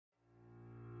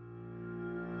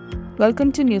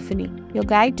Welcome to Neuphony, your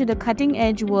guide to the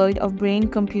cutting-edge world of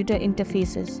brain-computer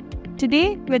interfaces.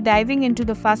 Today, we're diving into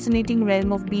the fascinating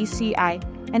realm of BCI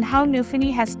and how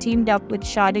Neuphony has teamed up with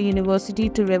Sharda University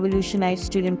to revolutionize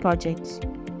student projects.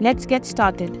 Let's get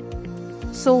started.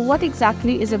 So, what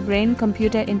exactly is a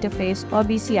brain-computer interface or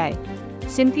BCI?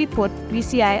 Simply put,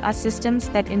 BCI are systems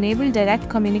that enable direct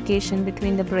communication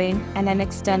between the brain and an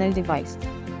external device.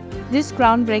 This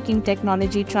groundbreaking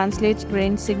technology translates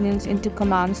brain signals into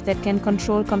commands that can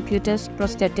control computers,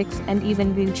 prosthetics, and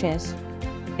even wheelchairs.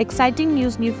 Exciting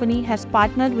news: Neuphony has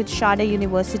partnered with Sharda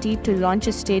University to launch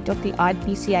a state-of-the-art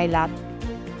BCI lab.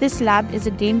 This lab is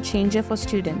a game-changer for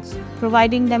students,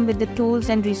 providing them with the tools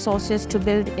and resources to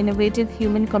build innovative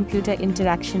human-computer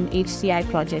interaction (HCI)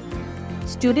 projects.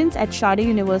 Students at Sharda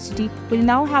University will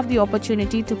now have the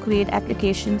opportunity to create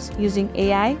applications using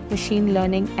AI, machine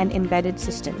learning, and embedded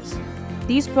systems.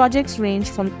 These projects range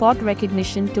from thought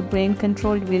recognition to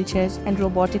brain-controlled wheelchairs and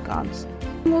robotic arms.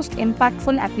 The most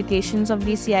impactful applications of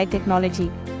BCI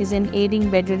technology is in aiding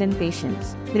bedridden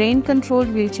patients. Brain-controlled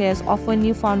wheelchairs offer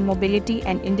newfound mobility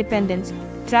and independence,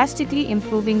 drastically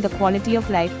improving the quality of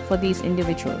life for these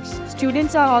individuals.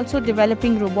 Students are also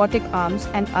developing robotic arms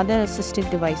and other assistive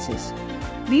devices.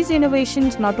 These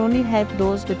innovations not only help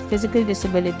those with physical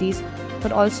disabilities,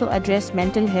 but also address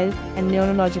mental health and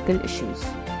neurological issues.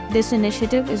 This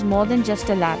initiative is more than just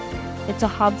a lab, it's a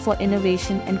hub for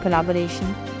innovation and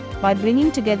collaboration. By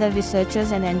bringing together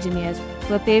researchers and engineers,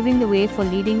 we're paving the way for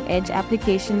leading-edge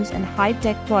applications and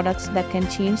high-tech products that can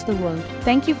change the world.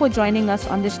 Thank you for joining us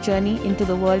on this journey into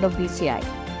the world of BCI.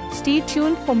 Stay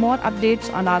tuned for more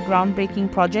updates on our groundbreaking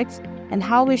projects and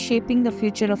how we're shaping the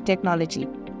future of technology.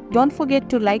 Don't forget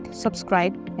to like,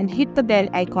 subscribe, and hit the bell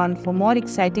icon for more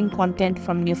exciting content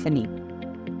from Neuphony.